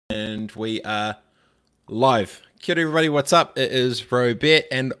And we are live. Kia ora everybody, what's up? It is Robert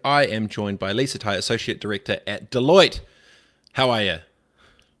and I am joined by Lisa Tai, Associate Director at Deloitte. How are you?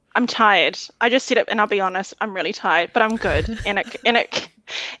 I'm tired. I just said it, and I'll be honest, I'm really tired, but I'm good. And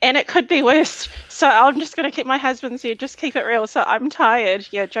it could be worse. So I'm just gonna keep my husband said, just keep it real. So I'm tired.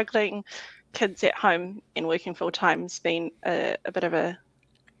 Yeah, juggling kids at home and working full time's been a bit of a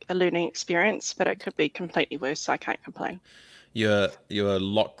learning experience, but it could be completely worse, so I can't complain. You've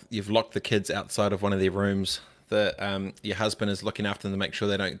locked the kids outside of one of their rooms. Your husband is looking after them to make sure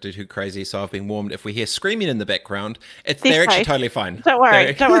they don't do too crazy. So I've been warned. If we hear screaming in the background, They're they're actually safe. totally fine. Don't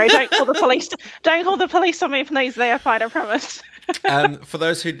worry, don't worry. Don't call the police. Don't call the police on me, please. They are fine, I promise. For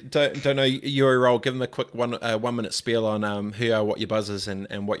those who don't know your role, give them a quick 1 minute spiel on who you are, what your buzz is,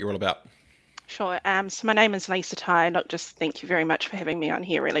 and what you're all about. Sure. So my name is Lisa Tai. Look, just thank you very much for having me on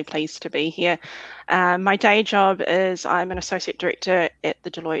here. Really pleased to be here. My day job is I'm an associate director at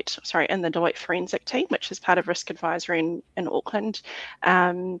in the Deloitte Forensic team, which is part of Risk Advisory in Auckland.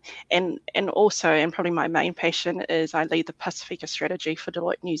 And also, and probably my main passion is I lead the Pacifica strategy for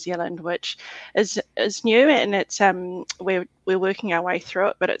Deloitte New Zealand, which is new, and it's we're working our way through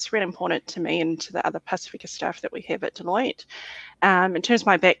it, but it's really important to me and to the other Pacifica staff that we have at Deloitte. In terms of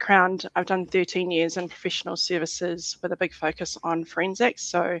my background, I've done 13 years in professional services with a big focus on forensics,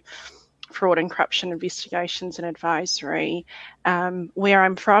 so fraud and corruption investigations and advisory. Where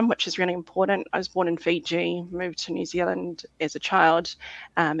I'm from, which is really important, I was born in Fiji, moved to New Zealand as a child,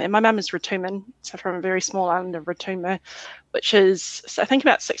 and my mum is Rotuman, so from a very small island of Rotuma, which is, I think,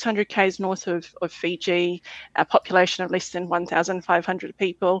 about 600 k's north of Fiji, a population of less than 1,500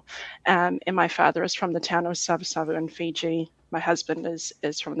 people, and my father is from the town of Savasavu in Fiji. My husband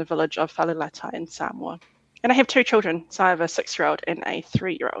is from the village of Falulata in Samoa. And I have two children, so I have a 6-year-old and a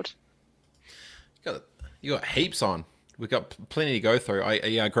 3-year-old. You got heaps on. We've got plenty to go through.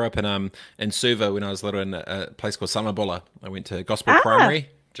 I grew up in Suva when I was little in a place called Samabola. I went to Gospel Ah, Primary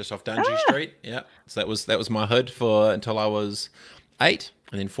just off Dungy Street. Yeah, so that was my hood for until I was 8,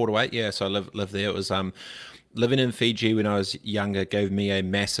 and then 4 to 8. Yeah, so I lived there. It was living in Fiji when I was younger gave me a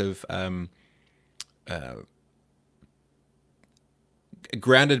massive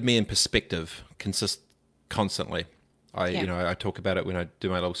grounded me in perspective constantly. yeah, I talk about it when I do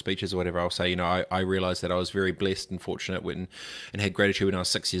my little speeches or whatever. I'll say, I realized that I was very blessed and fortunate and had gratitude when I was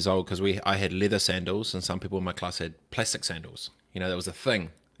 6 years old, because I had leather sandals and some people in my class had plastic sandals. That was a thing.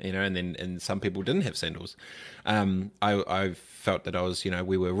 And some people didn't have sandals. I felt that I was,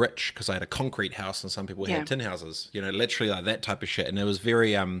 we were rich because I had a concrete house and some people yeah. had tin houses. Literally like that type of shit. And it was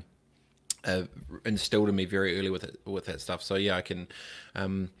very instilled in me very early with that stuff. So yeah, I can,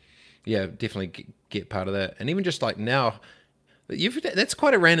 yeah, definitely get part of that. And even just like now, that's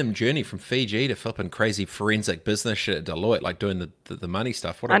quite a random journey from Fiji to flipping crazy forensic business shit at Deloitte, like doing the money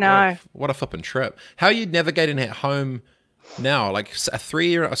stuff. I know. What a flipping trip. How are you navigating at home now? Like a 3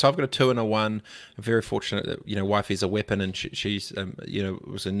 year, so I've got a 2 and a 1. I'm very fortunate that wifey's a weapon, and she's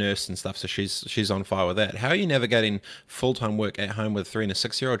was a nurse and stuff, so she's on fire with that. How are you navigating full-time work at home with a 3 and a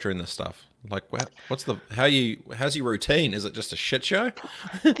 6 year old during this stuff? Like, how's your routine? Is it just a shit show?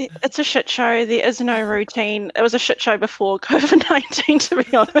 It's a shit show. There is no routine. It was a shit show before COVID-19, to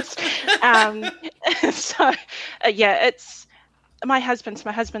be honest. Um, so, yeah, it's my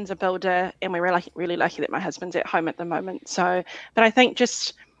husband's a builder, and we're really lucky that my husband's at home at the moment. So, but I think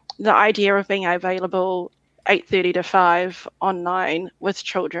just the idea of being available 8:30 to 5 online with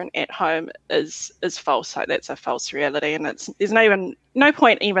children at home is false. Like, that's a false reality, and there's no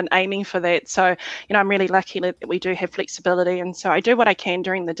point even aiming for that. So, I'm really lucky that we do have flexibility, and so I do what I can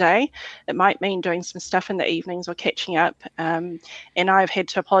during the day. It might mean doing some stuff in the evenings or catching up. And I've had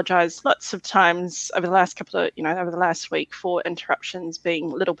to apologise lots of times over the last over the last week for interruptions, being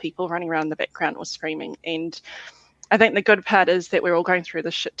little people running around in the background or screaming. And I think the good part is that we're all going through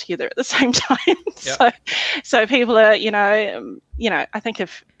this shit together at the same time. Yep. So people are, I think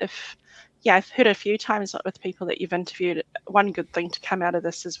yeah, I've heard a few times with people that you've interviewed, one good thing to come out of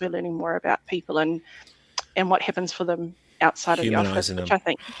this is we're learning more about people and what happens for them outside of the office, Humanizing which them. I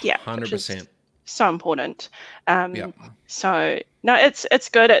think, yeah, which is 100%. so important. Yep. So no, it's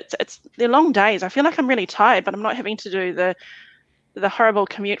good. They're long days. I feel like I'm really tired, but I'm not having to do the horrible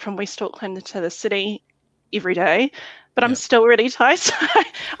commute from West Auckland to the city every day, but I'm Yep. still really tired. So I'm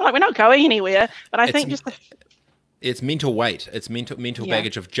like, we're not going anywhere. But I It's think just it's mental weight. It's mental yeah,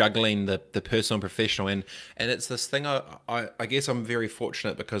 baggage of juggling the personal and professional, and it's this thing. I guess I'm very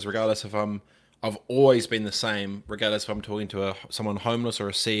fortunate because regardless if I've always been the same, regardless if I'm talking to someone homeless or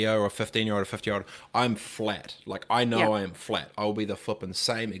a CEO or a 15-year-old or 50-year-old, I'm flat. Like, I yeah, know I am flat. I'll be the flipping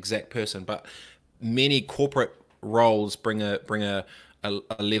same exact person. But many corporate roles bring a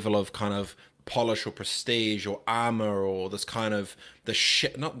a level of kind of polish or prestige or armor or this kind of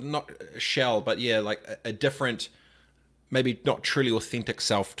not shell, but yeah, like a different, maybe not truly authentic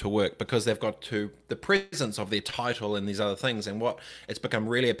self to work, because they've got to the presence of their title and these other things. And what it's become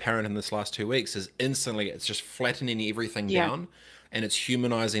really apparent in this last 2 weeks is instantly it's just flattening everything Yeah. down, and it's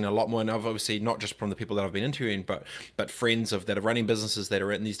humanizing a lot more. And I've obviously, not just from the people that I've been interviewing, but friends of that are running businesses that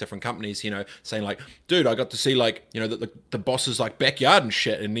are in these different companies, saying like, dude, I got to see like, the boss's like backyard and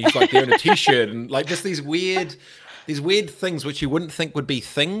shit, and he's like there in a t-shirt, and like just these weird things which you wouldn't think would be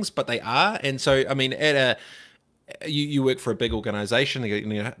things, but they are. And so, I mean, you work for a big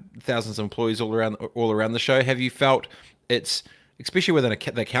organization, thousands of employees all around the show. Have you felt it's, especially within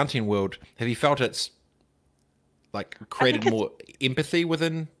the accounting world, have you felt it's like created more empathy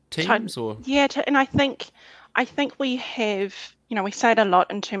within teams? Or yeah, and I think we have, we say it a lot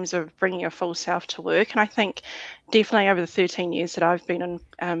in terms of bringing your full self to work, and I think definitely over the 13 years that I've been in,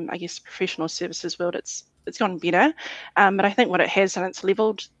 I guess, professional services world, it's gone better. But I think what it has done, it's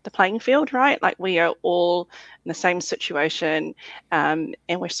leveled the playing field, right? Like we are all in the same situation, and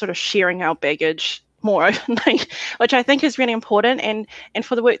we're sort of sharing our baggage more openly, which I think is really important. And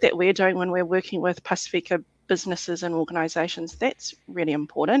for the work that we're doing when we're working with Pasifika businesses and organizations, that's really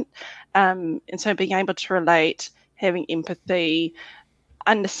important. And so being able to relate, having empathy,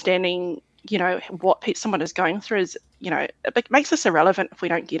 understanding, what someone is going through is, it makes us irrelevant if we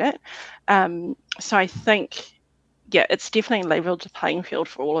don't get it. So I think, yeah, it's definitely leveled the playing field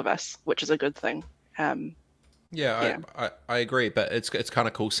for all of us, which is a good thing. Yeah, I agree, but it's kind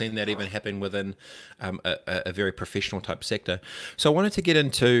of cool seeing that even happen within a very professional type sector. So I wanted to get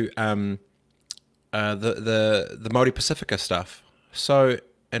into the Māori Pacifica stuff. So,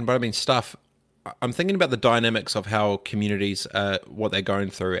 and by I mean stuff, I'm thinking about the dynamics of how communities, what they're going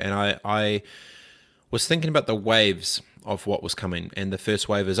through, and I was thinking about the waves of what was coming. And the first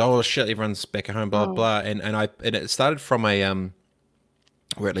wave is, oh shit, everyone's back at home, blah blah, and it started from where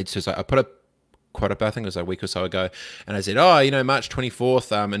it leads to. So I put a quote up, I think it was a week or so ago, and I said, March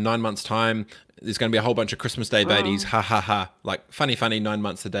 24th, in 9 months' time, there's going to be a whole bunch of Christmas Day babies, ha ha ha, like funny 9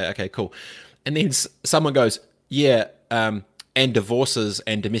 months a day. Okay, cool. And then someone goes, yeah, and divorces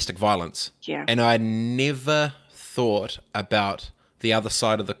and domestic violence. Yeah. And I never thought about the other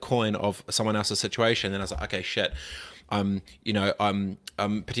side of the coin of someone else's situation. And I was like, okay, shit. I'm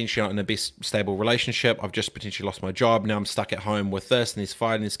potentially not in the best stable relationship. I've just potentially lost my job. Now I'm stuck at home with this, and there's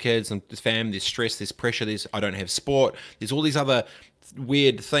fighting, there's kids, and there's family, there's stress, there's pressure, I don't have sport. There's all these other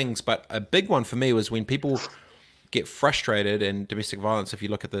weird things. But a big one for me was when people get frustrated, and domestic violence, if you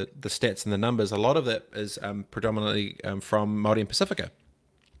look at the stats and the numbers, a lot of it is predominantly from Māori and Pacifica.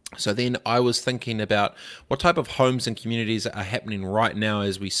 So then I was thinking about what type of homes and communities are happening right now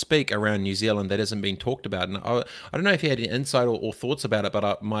as we speak around New Zealand that isn't being talked about. And I don't know if you had any insight or thoughts about it,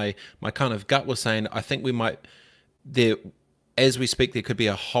 but my kind of gut was saying I think we might, as we speak, there could be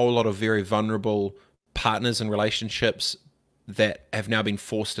a whole lot of very vulnerable partners and relationships that have now been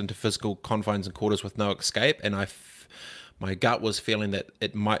forced into physical confines and quarters with no escape. And my gut was feeling that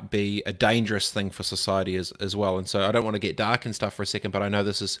it might be a dangerous thing for society as well. And so I don't want to get dark and stuff for a second, but I know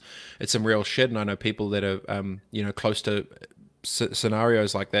it's some real shit, and I know people that are close to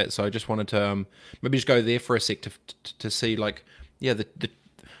scenarios like that. So I just wanted to maybe just go there for a sec to see, like, yeah,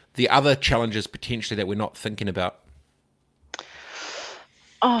 the other challenges potentially that we're not thinking about.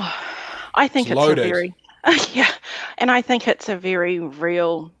 Oh, I think it's a very yeah, and I think it's a very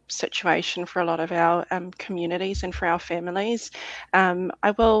real situation for a lot of our communities and for our families.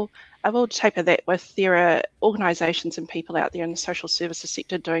 I will taper that with, there are organisations and people out there in the social services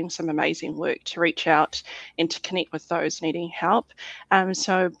sector doing some amazing work to reach out and to connect with those needing help.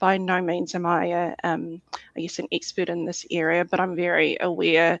 So by no means am I I guess an expert in this area, but I'm very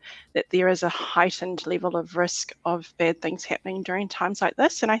aware that there is a heightened level of risk of bad things happening during times like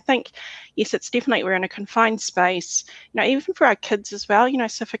this. And I think, yes, it's definitely, we're in a confined space, even for our kids as well,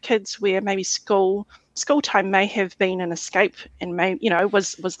 so for kids where maybe school time may have been an escape and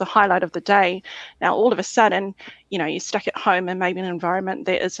was the highlight of the day. Now all of a sudden, you're stuck at home and maybe an environment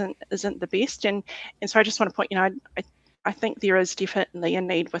that isn't the best. And so I just want to point, I think there is definitely a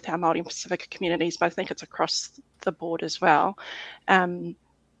need with our Māori and Pacifica communities, but I think it's across the board as well.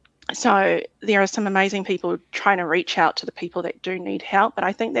 So there are some amazing people trying to reach out to the people that do need help, but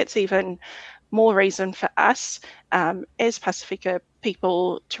I think that's even more reason for us as Pasifika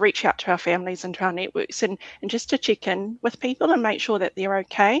people to reach out to our families and to our networks and just to check in with people and make sure that they're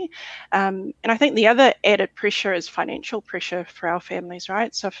okay. And I think the other added pressure is financial pressure for our families,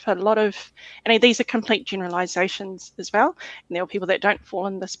 right? So for a lot of, and these are complete generalizations as well, and there are people that don't fall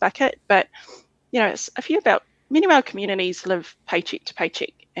in this bucket, but if you're about many of our communities live paycheck to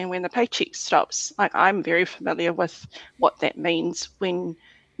paycheck, and when the paycheck stops, like I'm very familiar with what that means when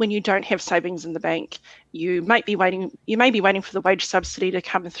you don't have savings in the bank. You may be waiting for the wage subsidy to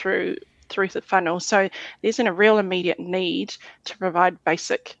come through the funnel. So there's a real immediate need to provide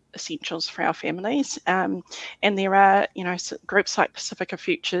basic essentials for our families. And there are, groups like Pacifica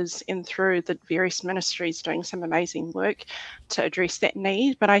Futures and through the various ministries doing some amazing work to address that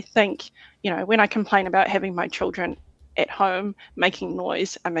need. But I think, when I complain about having my children at home making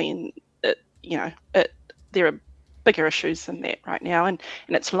noise, I mean, there are bigger issues than that right now, and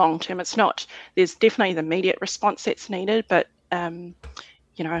it's long term. It's not. There's definitely the immediate response that's needed, but I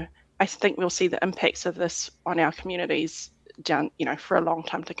think we'll see the impacts of this on our communities down, for a long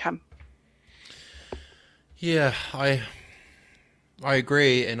time to come. Yeah, I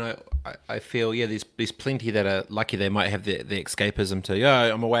agree, and I feel there's plenty that are lucky they might have the escapism to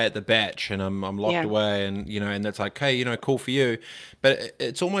I'm away at the batch and I'm locked away, and and that's like, hey, cool for you, but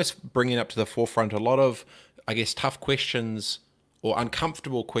it's almost bringing up to the forefront a lot of, I guess, tough questions or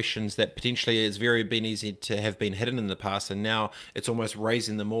uncomfortable questions that potentially has been easy to have been hidden in the past, and now it's almost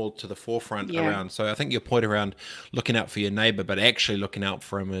raising them all to the forefront around. So I think your point around looking out for your neighbor, but actually looking out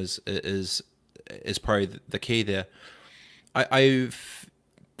for him is probably the key there. I'm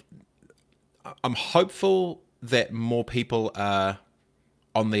hopeful that more people are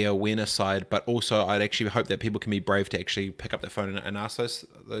on the awareness side, but also I'd actually hope that people can be brave to actually pick up their phone and ask those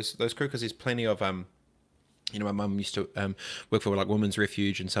crew, because there's plenty of my mum used to work for like Women's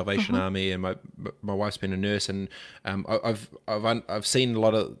Refuge and Salvation Army, and my wife's been a nurse, and I've seen a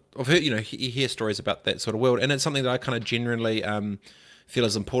lot of, I've heard, you hear stories about that sort of world, and it's something that I kind of genuinely feel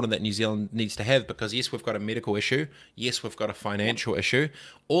is important that New Zealand needs to have, because yes, we've got a medical issue, yes, we've got a financial issue,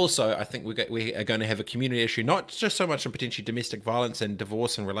 also I think we are going to have a community issue, not just so much in potentially domestic violence and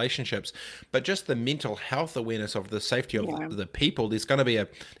divorce and relationships, but just the mental health awareness of the safety of the people. There's going to be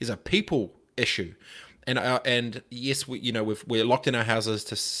there's a people issue. And yes, we're locked in our houses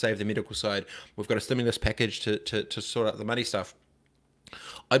to save the medical side. We've got a stimulus package to sort out the money stuff.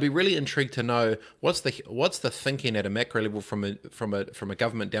 I'd be really intrigued to know what's the thinking at a macro level from a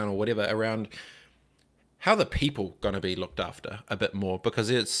government down or whatever around how the people going to be looked after a bit more,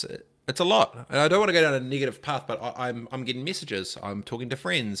 because it's a lot, and I don't want to go down a negative path, but I'm getting messages, I'm talking to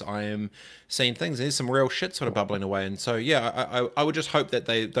friends, I am seeing things, and there's some real shit sort of bubbling away, and so I would just hope that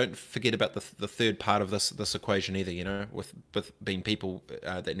they don't forget about the third part of this equation either, with being people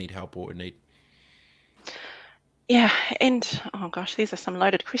that need help or need. Yeah, and oh gosh, these are some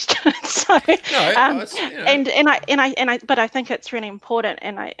loaded questions. So, but I think it's really important,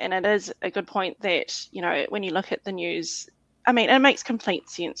 and it is a good point that when you look at the news, I mean, it makes complete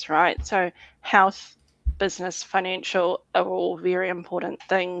sense, right? So, health, business, financial are all very important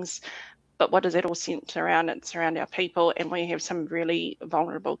things, but what does it all center around? It's around our people, and we have some really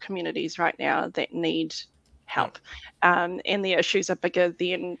vulnerable communities right now that need help, and the issues are bigger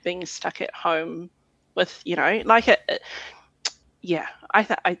than being stuck at home with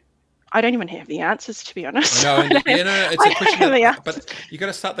I don't even have the answers, to be honest. No, it's a question, but you got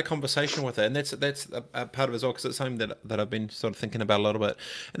to start the conversation with it, and that's a part of it as well, because it's something that I've been sort of thinking about a little bit.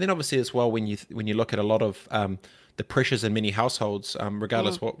 And then obviously as well, when you look at a lot of the pressures in many households,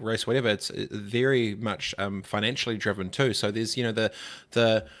 regardless what race, whatever, it's very much financially driven too. So there's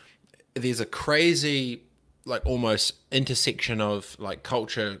there's a crazy, like, almost intersection of like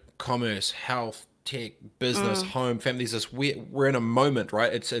culture, commerce, health, tech, business, home, families. We're in a moment,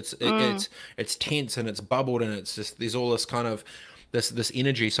 right? It's tense and it's bubbled, and it's just, there's all this kind of this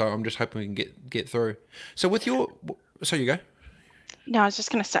energy. So I'm just hoping we can get through. So so you go. No, I was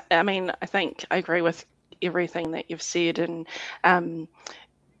just going to say, I mean, I think I agree with everything that you've said, and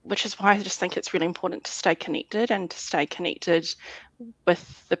which is why I just think it's really important to stay connected, and to stay connected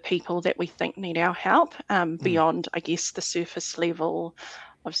with the people that we think need our help, beyond, I guess, the surface level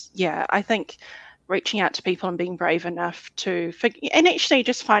of, I think reaching out to people and being brave enough to and actually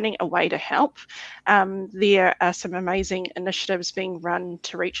just finding a way to help. There are some amazing initiatives being run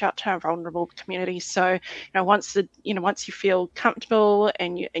to reach out to our vulnerable communities. So, once you feel comfortable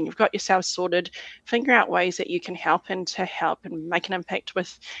and you've got yourself sorted, figure out ways that you can help and make an impact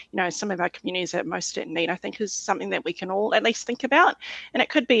with, some of our communities that are most in need, I think is something that we can all at least think about. And it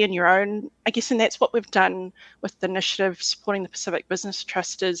could be in your own, I guess, and that's what we've done with the initiative supporting the Pacific Business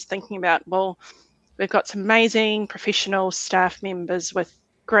Trust, is thinking about, well, we've got some amazing professional staff members with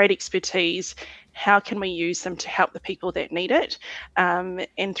great expertise. How can we use them to help the people that need it? And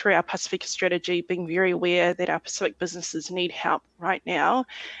through our Pacifica strategy, being very aware that our Pacific businesses need help right now,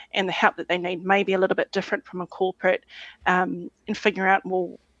 and the help that they need may be a little bit different from a corporate, and figuring out,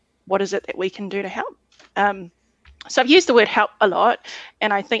 well, what is it that we can do to help? So I've used the word help a lot,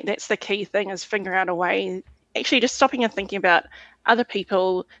 and I think that's the key thing, is figuring out a way, actually just stopping and thinking about other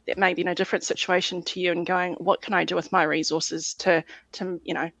people that may be in a different situation to you and going, what can I do with my resources to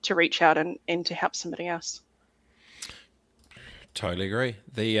reach out and to help somebody else. Totally agree.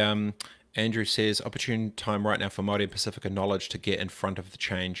 The Andrew says opportune time right now for Māori and Pacifica knowledge to get in front of the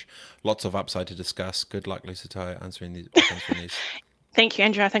change. Lots of upside to discuss. Good luck, Lisa Tai, answering these. Thank you,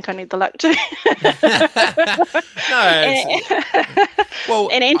 Andrew. I think I need the luck too. Well,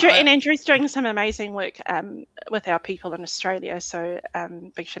 and Andrew's doing some amazing work with our people in Australia. So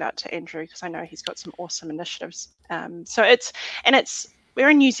big shout out to Andrew, because I know he's got some awesome initiatives. So we're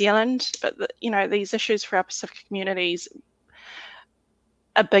in New Zealand, but these issues for our Pacific communities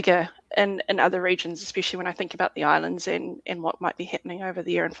are bigger in other regions, especially when I think about the islands and what might be happening over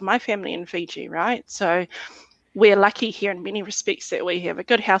there. And for my family in Fiji, right? So we're lucky here in many respects that we have a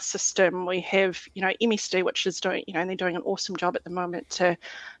good health system. We have, MSD, which is doing, they're doing an awesome job at the moment to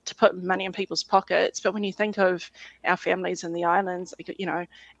put money in people's pockets. But when you think of our families in the islands,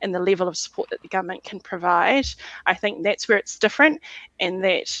 and the level of support that the government can provide, I think that's where it's different. And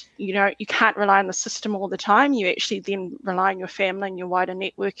that, you can't rely on the system all the time. You actually then rely on your family and your wider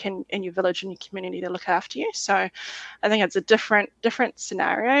network and your village and your community to look after you. So I think it's a different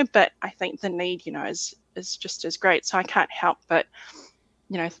scenario, but I think the need, is just as great. So I can't help but,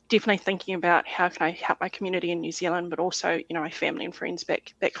 definitely thinking about how can I help my community in New Zealand, but also, my family and friends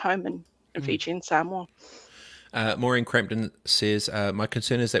back home in Fiji and Samoa. Maureen Crampton says, my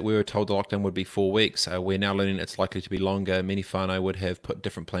concern is that we were told the lockdown would be 4 weeks. We're now learning it's likely to be longer. Many whānau would have put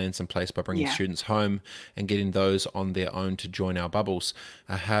different plans in place by bringing students home and getting those on their own to join our bubbles.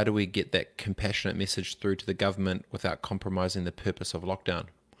 How do we get that compassionate message through to the government without compromising the purpose of lockdown?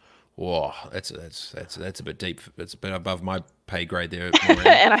 Whoa, that's a bit deep. It's a bit above my pay grade there.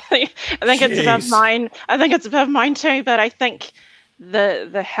 And I think it's above mine. I think it's above mine too. But I think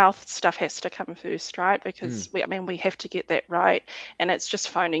the health stuff has to come first, right? Because we have to get that right, and it's just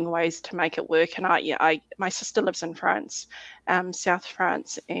finding ways to make it work. And my sister lives in France, South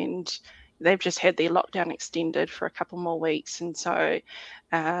France, and they've just had their lockdown extended for a couple more weeks. And so,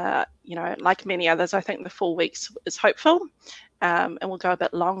 like many others, I think the 4 weeks is hopeful. And we'll go a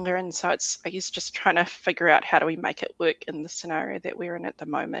bit longer. And so it's, I guess, just trying to figure out how do we make it work in the scenario that we're in at the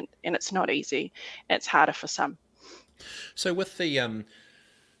moment. And it's not easy. And it's harder for some. So with the, yeah,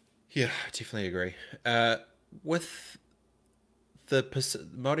 I definitely agree. With the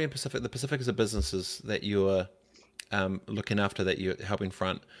Māori and Pacific, the Pacific is the businesses that you're looking after, that you're helping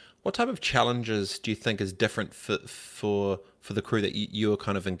front. What type of challenges do you think is different for the crew that you're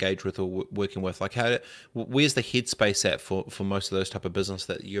kind of engaged with or working with? Like, where's the headspace at for most of those type of business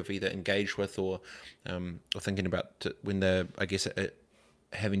that you've either engaged with or thinking about when they're, I guess,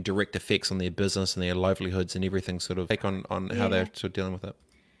 having direct effects on their business and their livelihoods and everything? Sort of take on how they're sort of dealing with it.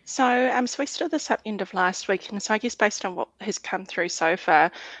 So we started this up end of last week, and so I guess based on what has come through so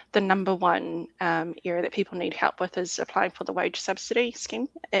far, the number one area that people need help with is applying for the wage subsidy scheme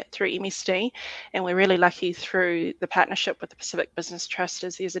through MSD, and we're really lucky through the partnership with the Pacific Business Trust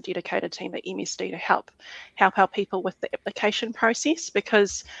is there's a dedicated team at MSD to help our people with the application process,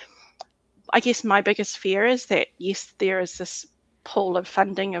 because I guess my biggest fear is that, yes, there is this pool of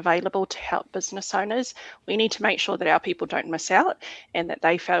funding available to help business owners. We need to make sure that our people don't miss out and that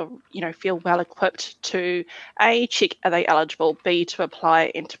they feel well equipped to A, check are they eligible, B, to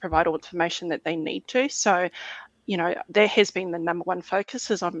apply and to provide all information that they need to. So, there has been the number one focus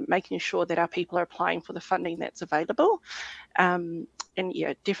is on making sure that our people are applying for the funding that's available. And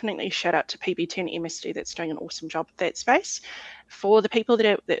yeah, definitely shout out to PBT and MSD that's doing an awesome job with that space. For the people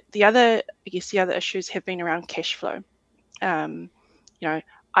the other issues have been around cash flow.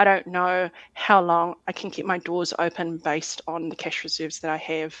 I don't know how long I can keep my doors open based on the cash reserves that I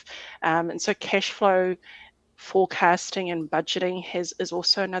have. And so cash flow forecasting and budgeting is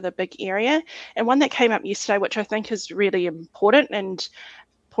also another big area. And one that came up yesterday, which I think is really important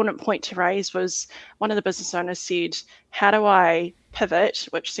point to raise, was one of the business owners said, how do I pivot,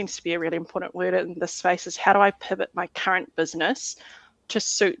 which seems to be a really important word in this space, is how do I pivot my current business to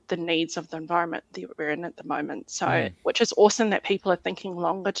suit the needs of the environment that we're in at the moment. So, which is awesome that people are thinking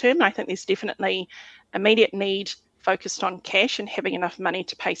longer term. I think there's definitely immediate need focused on cash and having enough money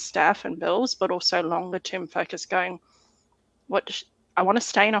to pay staff and bills, but also longer term focus going, I want to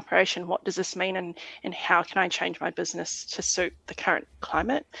stay in operation. What does this mean? And how can I change my business to suit the current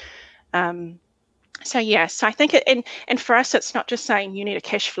climate? So I think and for us, it's not just saying you need a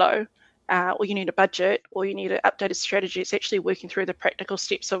cash flow, or you need a budget, or you need an updated strategy. It's actually working through the practical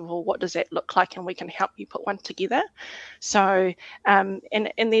steps of, well, what does that look like? And we can help you put one together. So, and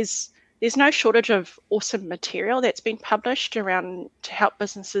there's there's no shortage of awesome material that's been published around to help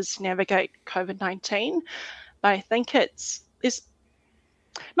businesses navigate COVID-19. But I think there's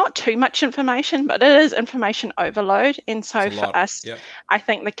not too much information, but it is information overload. And so It's a for lot. us, Yep. I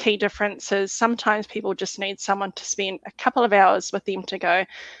think the key difference is sometimes people just need someone to spend a couple of hours with them to go,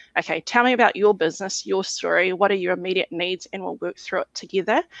 okay, tell me about your business, your story, what are your immediate needs, and we'll work through it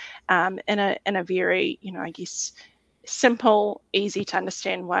together in a very, I guess, simple, easy to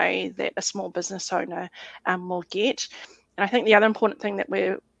understand way that a small business owner will get. And I think the other important thing that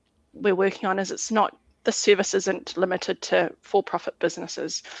we're working on is the service isn't limited to for-profit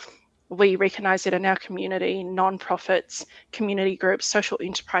businesses. We recognise that in our community, non-profits, community groups, social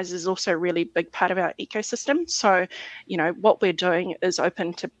enterprises is also a really big part of our ecosystem. So, what we're doing is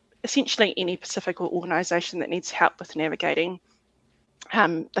open to essentially any Pacific organisation that needs help with navigating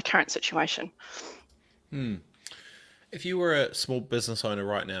the current situation. If you were a small business owner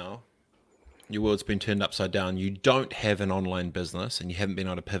right now, your world's been turned upside down, you don't have an online business and you haven't been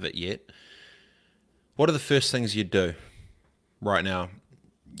able to pivot yet, what are the first things you'd do right now?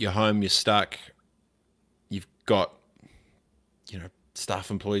 You're home, you're stuck, you've got,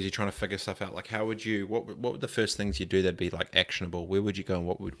 staff employees, you're trying to figure stuff out. Like, how would you, what would the first things you do that'd be like actionable? Where would you go and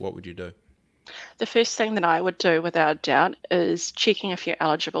what would you do? The first thing that I would do without a doubt is checking if you're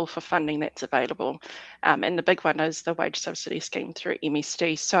eligible for funding that's available. And the big one is the wage subsidy scheme through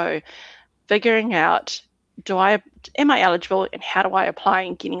MSD. So figuring out, am I eligible and how do I apply,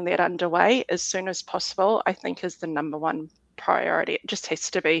 and getting that underway as soon as possible, I think is the number one priority. It just has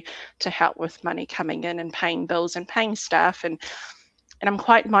to be to help with money coming in and paying bills and paying staff. And I'm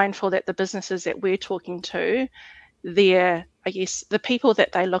quite mindful that the businesses that we're talking to, I guess the people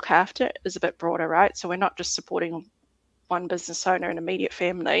that they look after is a bit broader, right? So we're not just supporting one business owner and immediate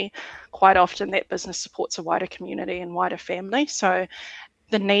family. Quite often that business supports a wider community and wider family. So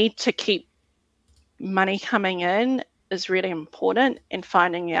the need to keep money coming in is really important, and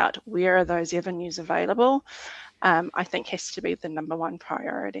finding out where are those avenues available, I think has to be the number one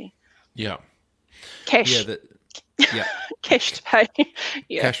priority. Yeah. Cash. Yeah. Cash to pay.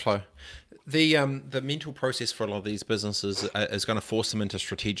 Yeah. Cash flow. The mental process for a lot of these businesses is going to force them into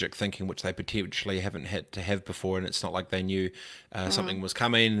strategic thinking, which they potentially haven't had to have before. And it's not like they knew something was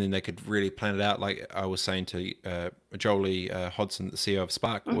coming and then they could really plan it out. Like I was saying to Jolie Hodson, the CEO of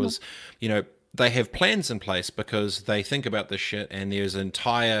Spark, was, they have plans in place because they think about this shit, and there's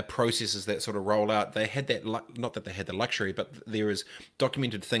entire processes that sort of roll out. They had that, not that they had the luxury, but there is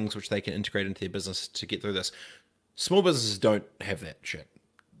documented things which they can integrate into their business to get through this. Small businesses don't have that shit.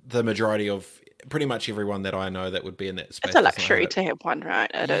 The majority of pretty much everyone that I know that would be in that space. It's a luxury to have one, right?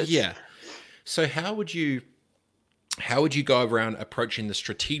 It is. Yeah. So how would you go around approaching the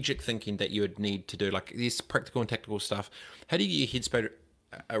strategic thinking that you would need to do? Like this practical and tactical stuff. How do you get your headspace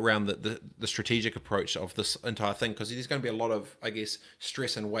around the strategic approach of this entire thing? Because there's going to be a lot of, I guess,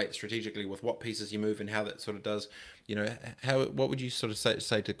 stress and weight strategically with what pieces you move and how that sort of does, what would you sort of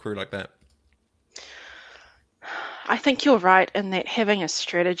say to a crew like that? I think you're right in that having a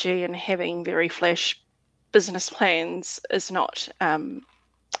strategy and having very flash business plans is not,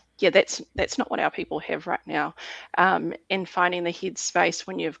 that's not what our people have right now. And finding the headspace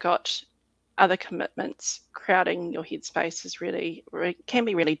when you've got other commitments crowding your headspace is really can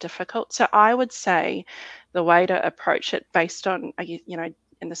be really difficult. So I would say the way to approach it, based on, and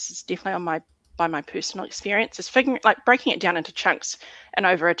this is definitely by my personal experience, is breaking it down into chunks and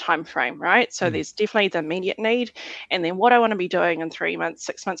over a time frame, right? So there's definitely the immediate need, and then what I want to be doing in 3 months,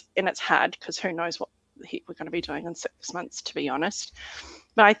 6 months, and it's hard because who knows what the heck we're going to be doing in 6 months, to be honest.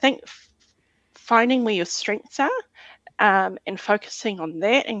 But I think finding where your strengths are, and focusing on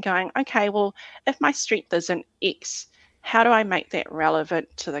that and going, okay, well, if my strength isn't X, how do I make that relevant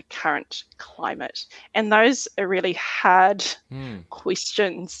to the current climate? And those are really hard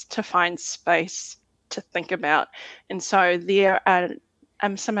questions to find space to think about. And so there are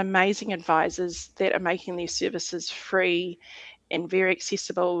some amazing advisors that are making these services free and very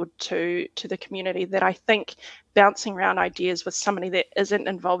accessible to the community, that I think bouncing around ideas with somebody that isn't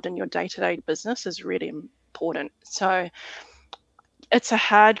involved in your day-to-day business is really important. So it's a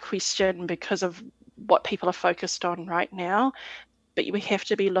hard question because of what people are focused on right now, but we have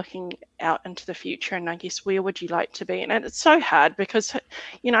to be looking out into the future, and I guess where would you like to be? And it's so hard because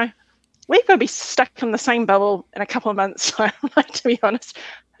we're going to be stuck in the same bubble in a couple of months. So like, to be honest,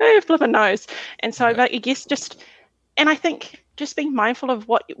 who flipping knows? And so I guess and I think just being mindful of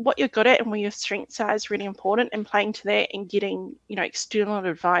what you're good at and where your strengths are is really important, and playing to that and getting external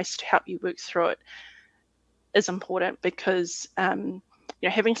advice to help you work through it is important, because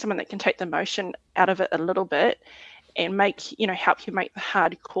having someone that can take the emotion out of it a little bit and make, help you make the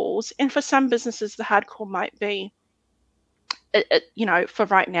hard calls. And for some businesses, the hard call might be, for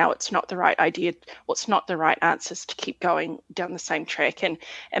right now, it's not the right idea. What's not the right answers to keep going down the same track, and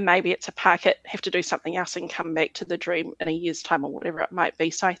maybe it's a park it, have to do something else and come back to the dream in a year's time or whatever it might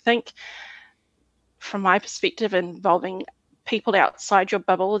be. So I think, from my perspective, involving people outside your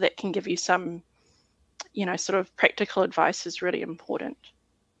bubble that can give you some, sort of practical advice is really important.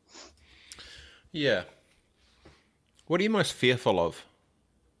 Yeah. What are you most fearful of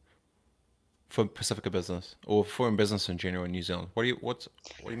for Pacifica business, or for in business in general in New Zealand? What are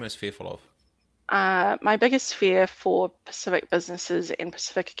you most fearful of? My biggest fear for Pacific businesses and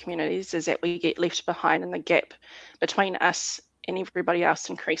Pacifica communities is that we get left behind and the gap between us and everybody else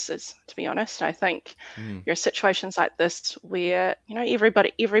increases, to be honest. I think there are situations like this where,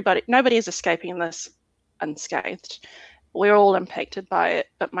 nobody is escaping this unscathed. We're all impacted by it,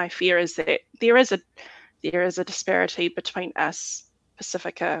 but my fear is that there is a disparity between us,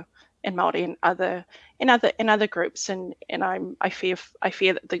 Pacifica, and Māori and other groups, and I fear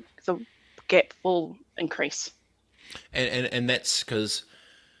that the gap will increase. And that's because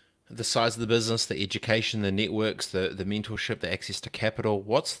the size of the business, the education, the networks, the mentorship, the access to capital.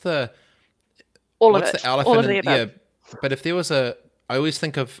 What's the elephant? All of the above. Yeah, but if there was I always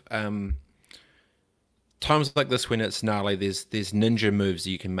think of times like this when it's gnarly. There's ninja moves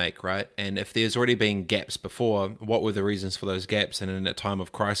you can make, right? And if there's already been gaps before, what were the reasons for those gaps? And in a time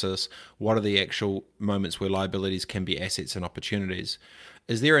of crisis, what are the actual moments where liabilities can be assets and opportunities?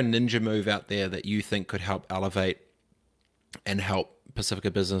 Is there a ninja move out there that you think could help elevate and help Pacifica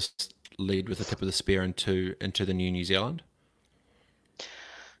business lead with the tip of the spear into the new Zealand?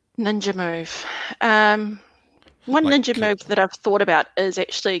 Ninja move. One ninja move that I've thought about is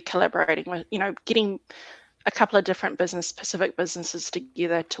actually collaborating with, getting a couple of different Pacific businesses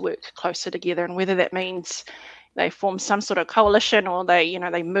together to work closer together, and whether that means they form some sort of coalition, or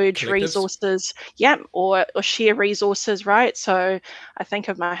they merge resources, or share resources, right? So I think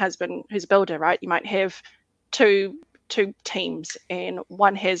of my husband, who's a builder, right? You might have two teams, and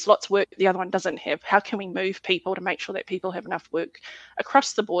one has lots of work, the other one doesn't have. How can we move people to make sure that people have enough work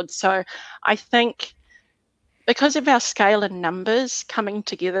across the board? So I think, because of our scale and numbers, coming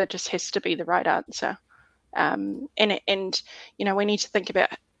together just has to be the right answer. And we need to think about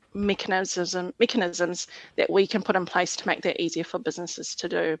mechanisms that we can put in place to make that easier for businesses to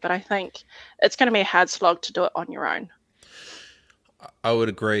do. But I think it's going to be a hard slog to do it on your own. I would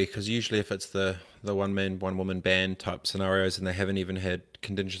agree, because usually if it's the one man, one woman band type scenarios, and they haven't even had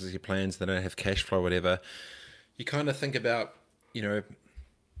contingency plans, they don't have cash flow, whatever, you kind of think about,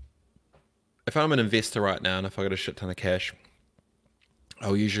 if I'm an investor right now and if I got a shit ton of cash, I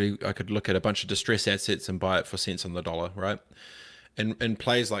could look at a bunch of distressed assets and buy it for cents on the dollar, right? And in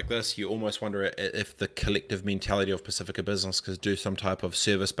plays like this, you almost wonder if the collective mentality of Pacifica business could do some type of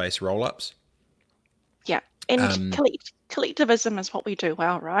service-based roll-ups. Yeah, and collectivism is what we do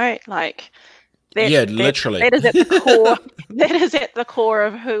well, right? Like, literally. That is at the core. That is at the core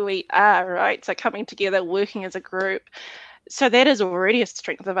of who we are, right? So coming together, working as a group. So that is already a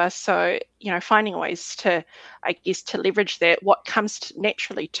strength of us. So, finding ways to leverage that, what comes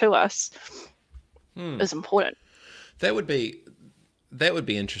naturally to us, is important. That would be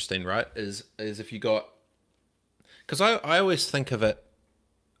interesting, right? Is if you got, because I always think of it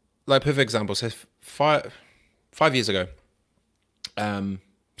like, perfect example. So 5 years ago,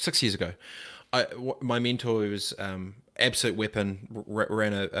 6 years ago, my mentor, who was absolute weapon,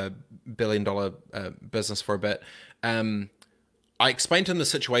 ran a $1 billion business for a bit. I explained to him the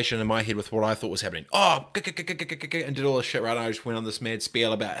situation in my head with what I thought was happening. And did all this shit, right? I just went on this mad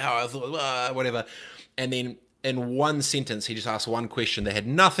spiel about how I thought, whatever. And then in one sentence, he just asked one question that had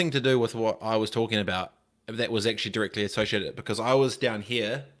nothing to do with what I was talking about. That was actually directly associated, because I was down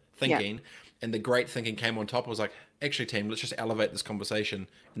here thinking, and the great thinking came on top. I was like, actually, team, let's just elevate this conversation.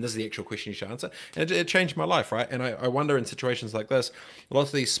 And this is the actual question you should answer. And it changed my life, right? And I wonder, in situations like this, a lot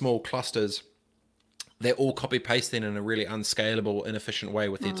of these small clusters, they're all copy-pasting in a really unscalable, inefficient way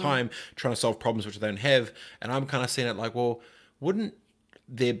with their time, trying to solve problems which they don't have. And I'm kind of seeing it like, well, wouldn't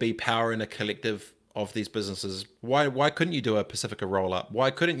there be power in a collective of these businesses? Why couldn't you do a Pacifica roll-up? Why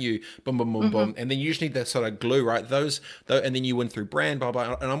couldn't you boom, boom, boom, boom? And then you just need that sort of glue, right? And then you win through brand, blah,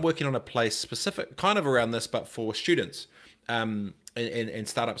 blah. And I'm working on a place specific, kind of around this, but for students. And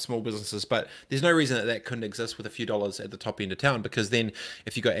start up small businesses. But there's no reason that couldn't exist with a few dollars at the top end of town, because then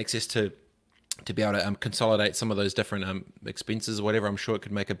if you got access to be able to consolidate some of those different expenses or whatever, I'm sure it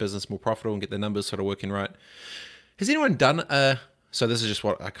could make a business more profitable and get the numbers sort of working right. Has anyone done so this is just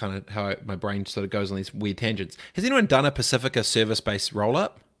what my brain sort of goes on these weird tangents. Has anyone done a Pacifica service-based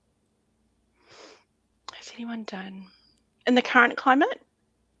roll-up? Has anyone done in the current climate?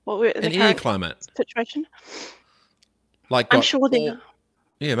 What we're in In the any current climate, situation? like I'm got sure all, there.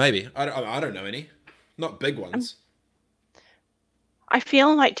 yeah, maybe. I don't know any, not big ones. I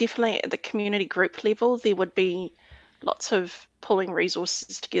feel like definitely at the community group level, there would be lots of pulling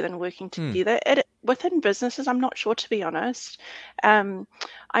resources together and working together. Within businesses, I'm not sure, to be honest. Um,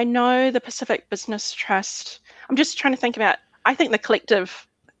 I know the Pacific Business Trust. I'm just trying to think about. I think the collective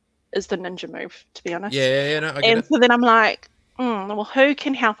is the ninja move, to be honest. Yeah, no, I get And it. so then I'm like, well, who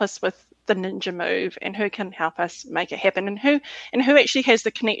can help us with the ninja move, and who can help us make it happen, and who actually has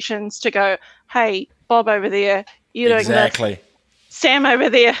the connections to go, hey, Bob over there, you're doing this. Exactly. Sam over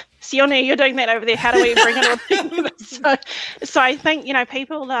there, Sione, you're doing that over there. How do we bring it all together? So I think,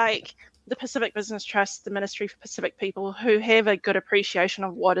 people like the Pacific Business Trust, the Ministry for Pacific People, who have a good appreciation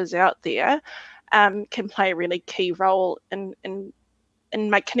of what is out there, can play a really key role in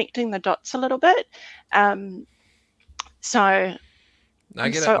connecting the dots a little bit. So I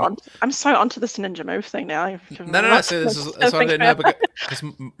get it. I'm so onto this ninja move thing now. No. So this is what I didn't know, because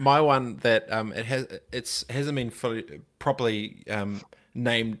my one that it hasn't been fully properly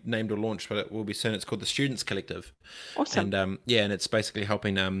named or launched, but it will be soon. It's called the Students Collective. Awesome. And and it's basically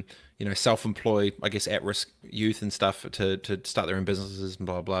helping self-employed, I guess, at-risk youth and stuff to start their own businesses and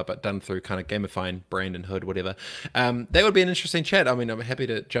blah blah, but done through kind of gamifying brand and hood, whatever. That would be an interesting chat. I mean, I'm happy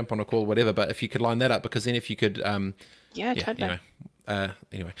to jump on a call, whatever. But if you could line that up, because then if you could, Totally.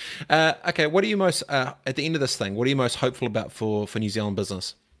 Anyway, okay. What are you most at the end of this thing? What are you most hopeful about for New Zealand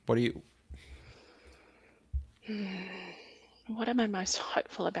business? What are you? What am I most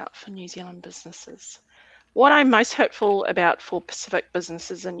hopeful about for New Zealand businesses? What I'm most hopeful about for Pacific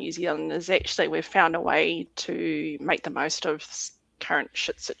businesses in New Zealand is actually we've found a way to make the most of this current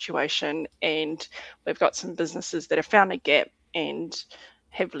shit situation, and we've got some businesses that have found a gap and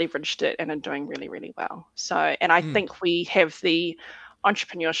have leveraged it and are doing really, really well. So, and I think we have the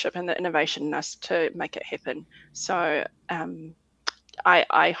entrepreneurship and the innovation in us to make it happen. So,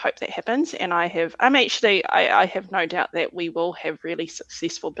 I hope that happens, and I have no doubt that we will have really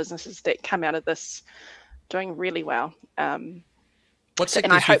successful businesses that come out of this doing really well. What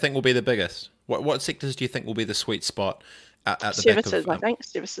sectors do you think will be the biggest? What sectors do you think will be the sweet spot at the services? back of, I think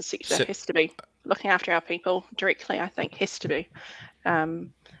services sector has to be looking after our people directly. I think has to be.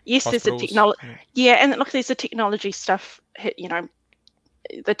 Yes, there's a technology. Yeah, and look, there's the technology stuff.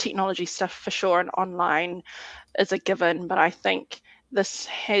 The technology stuff for sure, and online is a given. But I think this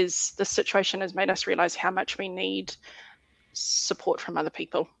situation has made us realize how much we need support from other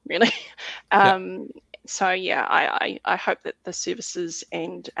people, really. So yeah, I hope that the services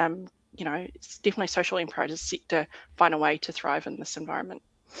and it's definitely social enterprise sector find a way to thrive in this environment.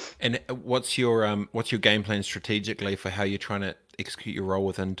 And what's your game plan strategically for how you're trying to execute your role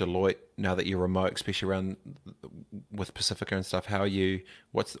within Deloitte now that you're remote, especially around with Pacifica and stuff?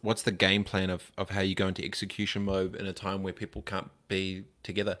 What's the game plan of how you go into execution mode in a time where people can't be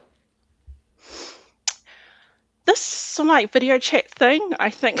together? This video chat thing, I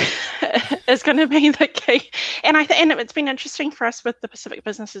think, is going to be the key. And and it's been interesting for us with the Pacific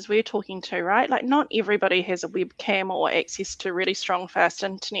businesses we're talking to, right? Like, not everybody has a webcam or access to really strong, fast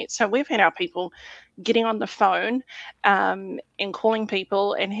internet. So we've had our people getting on the phone and calling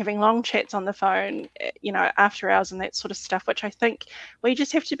people and having long chats on the phone, after hours and that sort of stuff, which I think we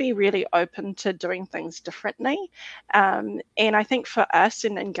just have to be really open to doing things differently. And I think for us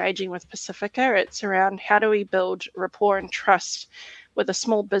in engaging with Pacifica, it's around how do we build rapport and trust with a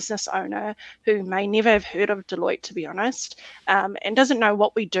small business owner who may never have heard of Deloitte, to be honest, and doesn't know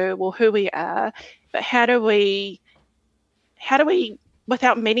what we do or who we are, but how do we,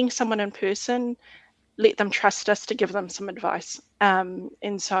 without meeting someone in person, let them trust us to give them some advice. And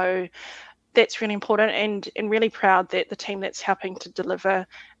so that's really important, and really proud that the team that's helping to deliver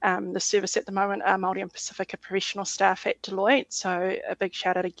the service at the moment are Māori and Pacifica professional staff at Deloitte. So a big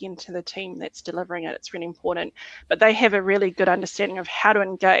shout out again to the team that's delivering it. It's really important. But they have a really good understanding of how to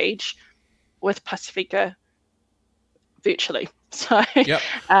engage with Pacifica virtually. So,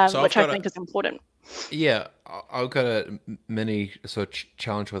 which I think is important. Yeah, I've got a mini sort of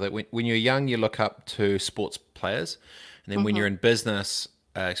challenge with it. When you're young, you look up to sports players, and then when you're in business,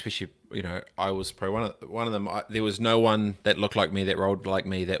 especially, I was probably one of them. There was no one that looked like me, that rolled like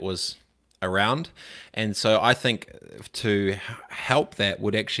me, that was around. And so I think to help that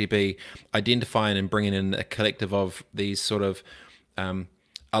would actually be identifying and bringing in a collective of these sort of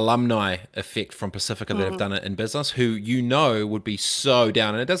alumni effect from Pacifica that have done it in business, who would be so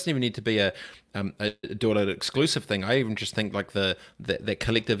down. And it doesn't even need to be a do it an exclusive thing. I even just think like the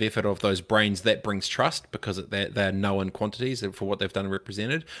collective effort of those brains that brings trust because they're known quantities for what they've done and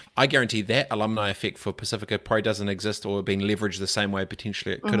represented. I guarantee that alumni effect for Pacifica probably doesn't exist or being leveraged the same way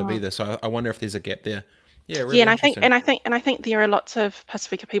potentially it could have either. So I wonder if there's a gap there. Yeah, really Yeah, and interesting. I think there are lots of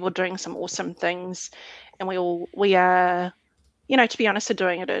Pacifica people doing some awesome things, and we are, you know, to be honest, are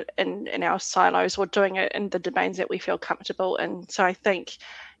doing it in our silos or doing it in the domains that we feel comfortable in. So I think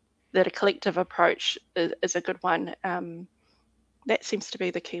that a collective approach is a good one. That seems to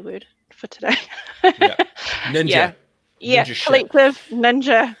be the key word for today. Yeah. Ninja. Yeah. Yeah, Ninja collective, shit.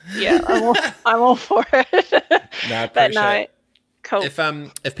 ninja. Yeah, I'm all for it. No, I But appreciate no, it. cool.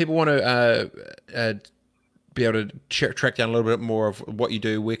 If people want to be able to track down a little bit more of what you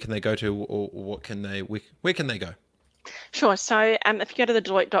do, where can they go to, or what can they where can they go? Sure. So if you go to the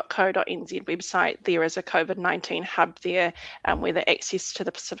deloitte.co.nz website, there is a COVID-19 hub there where the access to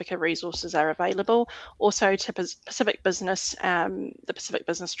the Pacifica resources are available. Also to Pacific Business, the Pacific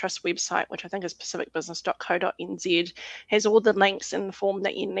Business Trust website, which I think is pacificbusiness.co.nz, has all the links in the form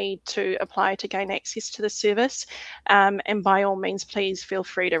that you need to apply to gain access to the service. And by all means, please feel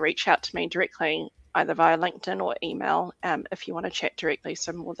free to reach out to me directly, either via LinkedIn or email, if you want to chat directly.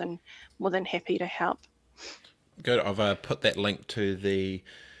 So more than happy to help. Good. I've put that link to the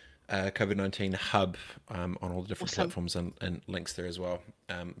COVID-19 hub on all the different platforms and links there as well.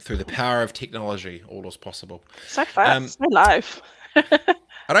 Through the power of technology, all is possible. So fast, so live. I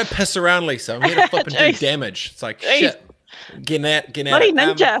don't piss around, Lisa. I'm here to flip and do damage. It's like, shit. Get out. Bloody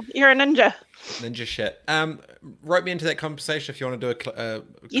ninja. You're a ninja. Ninja shit. Wrote me into that conversation if you want to do a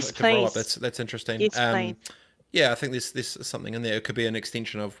yes, roll-up. please. That's interesting. Yes, please. Yeah, I think there's something in there. It could be an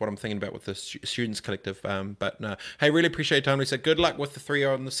extension of what I'm thinking about with the students collective. But no, hey, really appreciate your time, Lisa. Good luck with the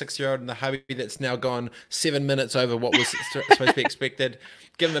 3-year-old and the 6-year-old and the hubby that's now gone 7 minutes over what was supposed to be expected.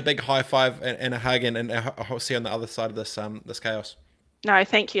 Give them a big high five and a hug, and I'll see you on the other side of this chaos. No,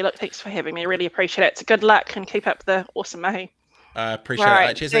 thank you. Look, thanks for having me. Really appreciate it. It's good luck and keep up the awesome mahi.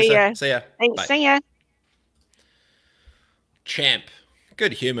 Appreciate it. Cheers, Lisa. See ya. Thanks. Bye. See ya. Champ.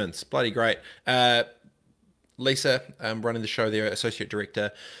 Good humans. Bloody great. Lisa, running the show there, Associate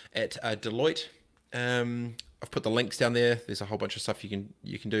Director at Deloitte. I've put the links down there. There's a whole bunch of stuff you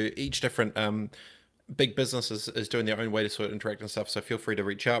can do. Each different big business is doing their own way to sort of interact and stuff, so feel free to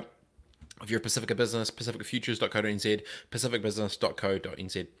reach out. If you're a Pacifica business, pacificafutures.co.nz,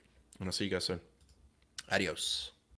 pacificbusiness.co.nz. And I'll see you guys soon. Adios.